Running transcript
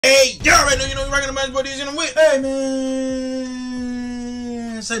Hey, y'all already know you're rocking the match, but in the whip. Hey, man.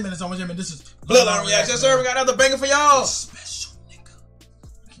 Say, man, it's almost, man. This is Bloodline reaction, sir. We got another banger for y'all. It's special, nigga.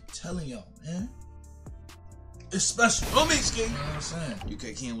 I keep telling y'all, man. It's special. On me, Ski. You know what I'm saying?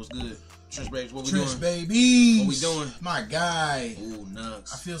 UK Ken, what's good? Trench Babes, what we Trench doing? Babies. What we doing? My guy. Ooh,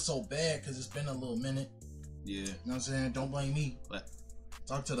 Knucks. I feel so bad because it's been a little minute. Yeah. You know what I'm saying? Don't blame me. What?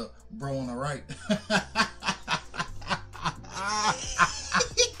 Talk to the bro on the right.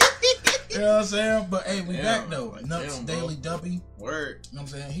 You know what I'm saying? But hey, we back though. Like, Knucks, Daily Duppy. Word. You know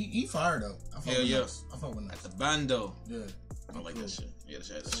what I'm saying? He fired though. I fuck Hell with yeah. Knucks. I fuck with Knucks. At the bando. Yeah. I like that shit. Yeah, that's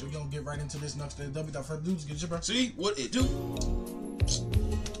that So shit. we gonna get right into this Knucks, Daily Duppy. Without further ado, just get your bro. See what it do?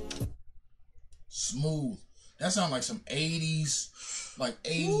 Smooth. That sound like some 80s, like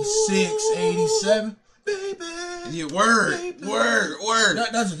 86, 87. Baby. Yeah, word. Baby. Word.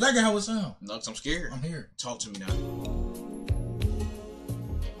 That's exactly how it sounds. Knucks, I'm scared. I'm here. Talk to me now.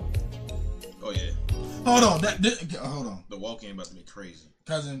 Oh yeah. Hold on. Hold on. The walk in about to be crazy.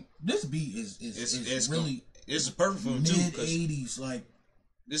 Cousin, this beat is really this is perfect for him too. mid 80s, like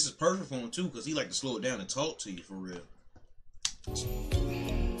this is perfect for him too, because he like to slow it down and talk to you for real.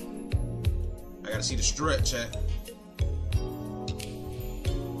 I gotta see the strut, chat.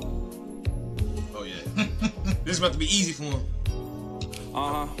 Oh yeah. This is about to be easy for him.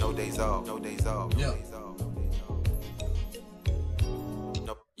 No days off. No days off. Yeah.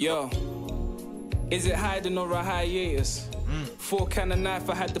 Yo, is it hiding or a hiatus? Fork and a knife,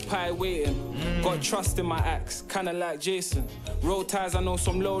 I had the pie waiting. Got trust in my axe, kinda like Jason. Roll ties, I know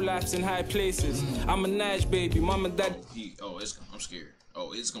some low lifes in high places. I'm a Nige baby, mom and dad. I'm scared.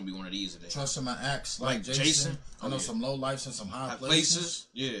 Oh, it's gonna be one of these today. trust in my axe, like Jason. I know some low lifes and some high places.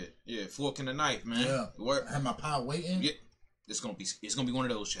 Yeah. Fork and the knife, man. Yeah. Word. I had my pie waiting. Yeah. It's gonna be one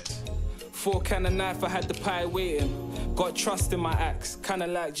of those chats. Fork and a knife, I had the pie waiting. Got trust in my axe, kinda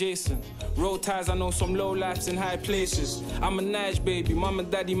like Jason. Roll ties, I know some low lifes in high places. I'm a Nige baby, mom and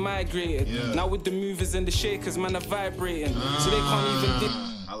daddy migrated. Yeah. Now with the movers and the shakers, man, are vibrating. So they can't even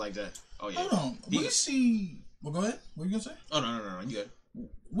I like that. Oh yeah. Hold on. We see. Well, go ahead. What you gonna say? Oh no. You got it.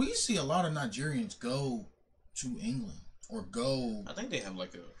 We see a lot of Nigerians go to England or go. I think they have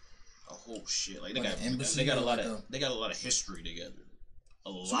like a whole shit. Like Like they an embassy got a or lot like of they got a lot of history together.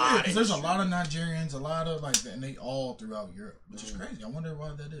 It's weird, because there's a lot of Nigerians, a lot of like, and they all throughout Europe, which is crazy. I wonder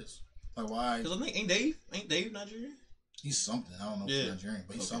why that is. Like why? Because I think ain't Dave Nigerian? He's something. I don't know if he's Nigerian,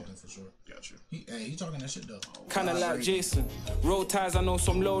 but he's something for sure. Gotcha. He talking that shit though. kinda like Jason. Roll ties, I know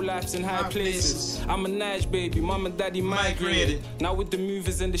some low lifes in high places. I'm a Nige baby, mom and daddy migrated. Now with the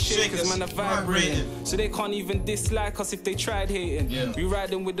movers and the shakers, man, are vibrating. So they can't even dislike us if they tried hating. Yeah. We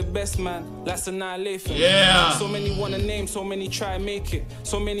riding with the best man, that's annihilation. Yeah. So many wanna name, so many try make it.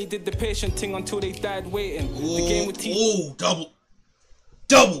 So many did the patient thing until they died waiting. The game with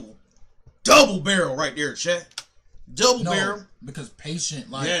double barrel right there, chat. Double barrel. Because patient,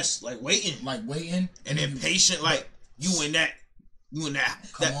 like Yes, like waiting. And then patient, like you in that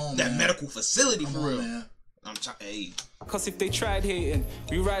medical facility for real. Man. I'm hey. Cause if they tried hating,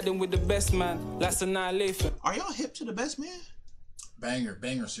 we riding with the best man, that's annihilation. Are y'all hip to the best man?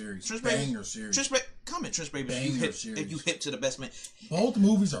 Banger series. Trench Banger series. Comment, Trench Babies, Banger if you hip to the best man. Both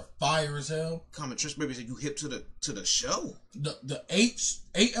movies are fire as hell. Comment, Trench Babies, if you hip to the show. The eight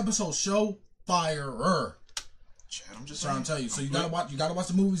episode show firer. Chad, I'm just trying to tell you. So you gotta watch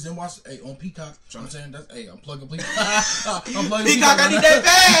the movies, then watch on Peacock. I'm saying that's I'm plugging Peacock. I'm plugging Peacock. I need that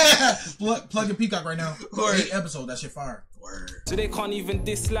bad. Plugging Peacock right now. Word. 8 episodes. That shit fire. Word. So they can't even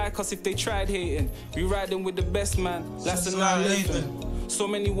dislike us if they tried hating. We riding with the best man, that's annihilation. So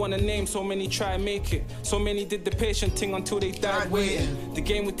many wanna name, so many try make it. So many did the patient thing until they died waiting. The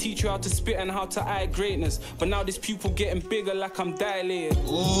game would teach you how to spit and how to eye greatness. But now this pupil getting bigger like I'm dilated.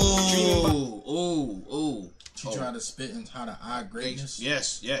 Ooh. She tried to spit and how to eye greatness.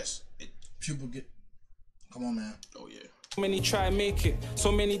 Yes. Pupil get. Come on, man. Oh yeah. So many try make it.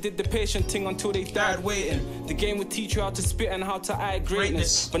 So many did the patient thing until they died waiting. The game would teach you how to spit and how to eye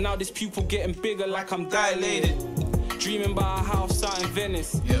greatness. But now this pupil getting bigger like I'm dilated. Dreaming about a house out in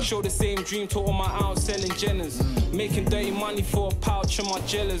Venice. Show the same dream to all my out selling Jenners. Making dirty money for a pouch of my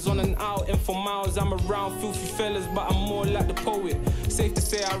jealous. On and out and for miles I'm around filthy fellas, but I'm more like the poet. Safe to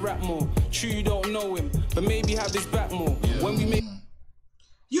say I rap more. True you don't know him, but maybe have his back more. When we make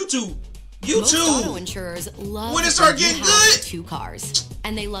YouTube. Most auto insurers love when it start getting good. 2 cars,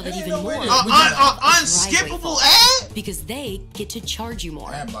 and they love it even more. Unskippable ad because they get to charge you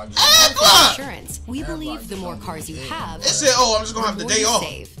more. Ad block. Insurance. We believe the more cars you have, it said, "Oh, I'm just gonna have the day off."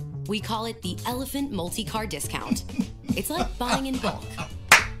 Save. We call it the Elephant Multi-Car Discount. It's like buying in bulk,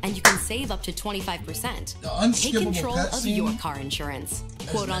 and you can save up to 25%. Take control of your car insurance.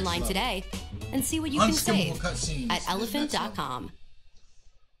 Quote online today and see what you can save at elephant.com.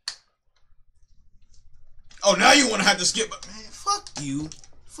 Oh, now you want to have to skip. Man, fuck you.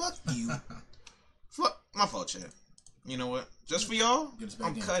 Fuck you. Fuck. My fault, Chad. You know what? Just for y'all,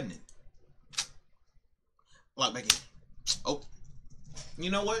 I'm cutting it. Block back in. Oh. You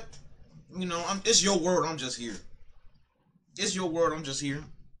know what? You know, it's your word. I'm just here. It's your word. I'm just here.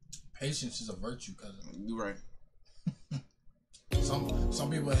 Patience is a virtue, cousin. You're right. Some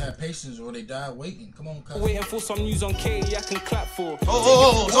people have patience or they die waiting. Come on, cousin. Waiting for some news on K, I can clap for.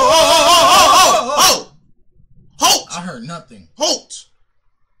 Halt! I heard nothing. Halt!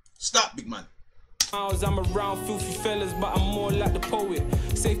 Stop, big man. I'm around filthy fellas, but I'm more like the poet.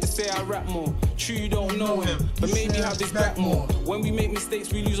 Safe to say I rap more. True, you don't know him, but maybe have this back more. When we make mistakes,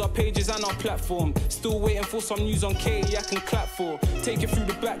 we lose our pages and our platform. Still waiting for some news on K, I can clap for. Take it through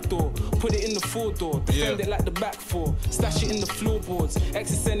the back door, put it in the 4-door. Defend it like the back 4. Stash it in the floorboards.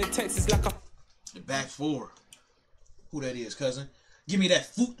 Exit sending texts like a... The back 4. Who that is, cousin? Give me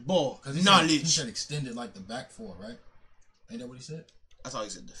that football knowledge. He said extended like the back 4, right? Ain't that what he said? I thought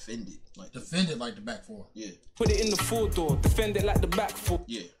he said defended. Like defended like the back 4. Yeah. Put it in the 4-door. Defend it like the back 4.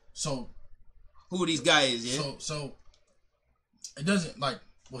 Yeah. So who are these guys? Yeah. So it doesn't like.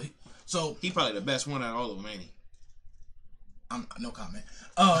 Well, he probably the best one out of all of them, ain't he? I'm no comment.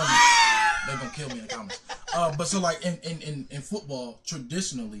 They're gonna kill me in the comments. But so like in football,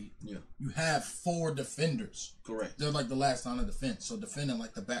 traditionally, you have 4 defenders. Correct. They're like the last line of defense. So defending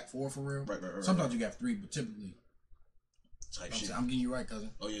like the back 4 for real. Right. Sometimes you got 3, but typically. Type shit. I'm getting you right, cousin.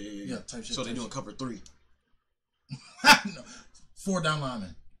 Oh yeah. Yeah, type shit. So they're doing cover 3. No, 4 down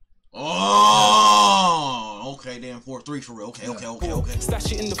linemen. Oh, okay, then 4-3 for real. Okay.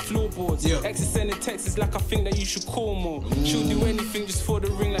 Stash it in the floorboards. Exit sending texts like I think that you should call more. She'll do anything just for the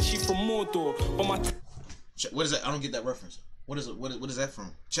ring like she from Mordor. But my what is that? I don't get that reference. What is it? What is that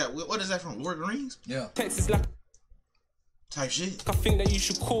from? Chat. What is that from? Lord of the Rings? Yeah. Text is like type shit. I think that you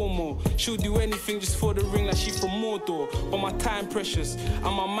should call more. She'll do anything just for the ring like she from Mordor. But my time precious and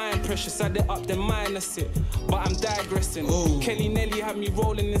my mind precious. Add it up then minus it. But I'm digressing. Kelly Nelly had me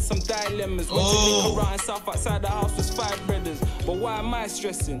rolling in some dilemmas. Went to make her out in South outside the house was 5 brothers. But why am I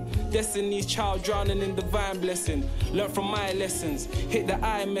stressing? Destiny's child drowning in divine blessing. Learn from my lessons. Hit the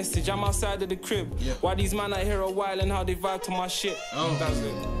I message. I'm outside of the crib. Why these man out here a while and how they vibe to my shit. That's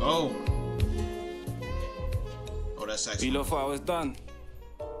it. Oh, that's actually. You thought I was done.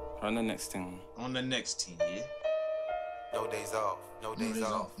 On the next thing. On the next team, yeah. No days off. No days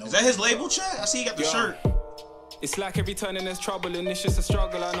off. Is that his label, chat? I see he got the shirt. It's like every turn and there's trouble and it's just a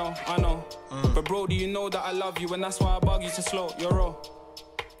struggle, I know. But bro, do you know that I love you and that's why I bug you to slow your roll.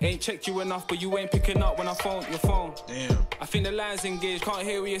 Ain't checked you enough, but you ain't picking up when I phone your phone. Damn. I think the line's engaged, can't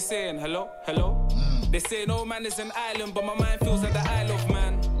hear what you're saying. Hello? They say no man is an island, but my mind feels like the Isle of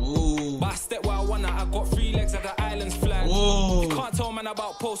Man. But I step where I wanna, I got 3 legs at the island's flag. You can't tell man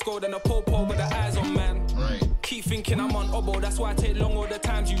about postcode and a popo with the eyes on man. Right. Keep thinking I'm on oboe, that's why I take long all the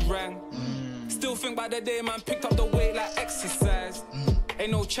times you rang. Still think by the day man picked up the weight like exercise.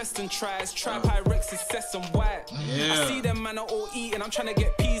 Ain't no chest and tries, try Pyrex is cess and white. I see them man are all eating, I'm trying to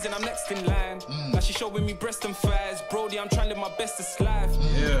get peas and I'm next in line. Now she showing me breast and thighs, Brody I'm trying to live my bestest life.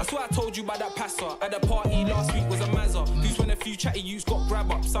 I swear I told you about that passer, at the party last week was a mazza. Who's when a few chatty youths got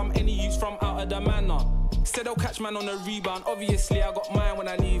grab up, some any youths from out of the manor. Said they'll catch man on a rebound, obviously I got mine when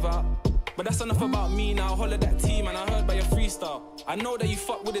I leave out. But that's enough about me now, holler that team and I heard by your freestyle. I know that you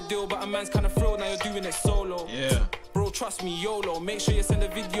fuck with the deal, but a man's kinda thrilled now you're doing it solo. Bro, trust me, YOLO, make sure you send a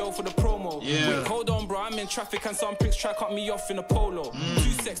video for the promo. Wait, hold on bro, I'm in traffic and some pricks try cut me off in a polo. 2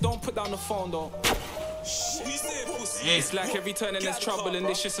 secs, don't put down the phone though. It's like every turn and there's trouble and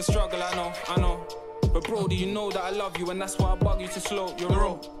it's just a struggle, I know. But bro, do you know that I love you and that's why I bug you to slow your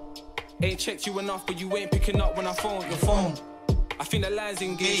roll. Ain't checked you enough, but you ain't picking up when I phone your phone. I think the line's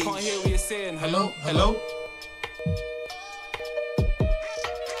engaged, can't hear what you're saying. Hello?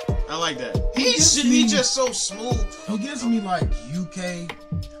 I like that. He should be just so smooth. He gives me like UK,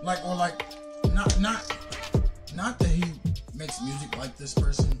 like or like not that he makes music like this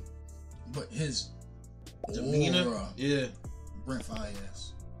person, but his demeanor, Brent Fire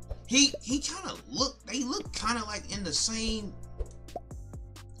ass. He kind of they look kind of like in the same.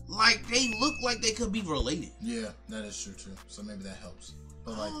 Like they look like they could be related. Yeah, that is true too. So maybe that helps.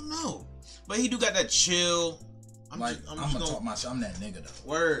 But like, I don't know. But he do got that chill, I'm gonna gonna talk my shit. I'm that nigga though.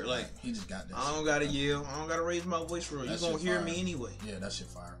 Word, like he just got that. I don't gotta yell. I don't gotta raise my voice for real. You gonna hear me anyway. Yeah, that shit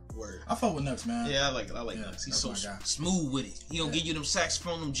fire. Word. I fuck with Knucks, man. Yeah, I like it. I like Knucks. He's so smooth with it. He gonna give you them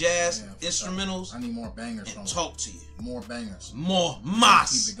saxophone, them jazz instrumentals. I need more bangers from him. Talk to you. More bangers. More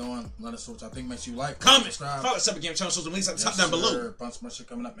mas. Keep it going. Let us know what y'all think. Make sure you like, comment, subscribe. Follow us up again. Channel social links at the top down below. Bunch of shit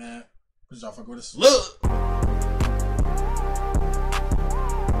coming up, man. Appreciate y'all fuck with us. Look.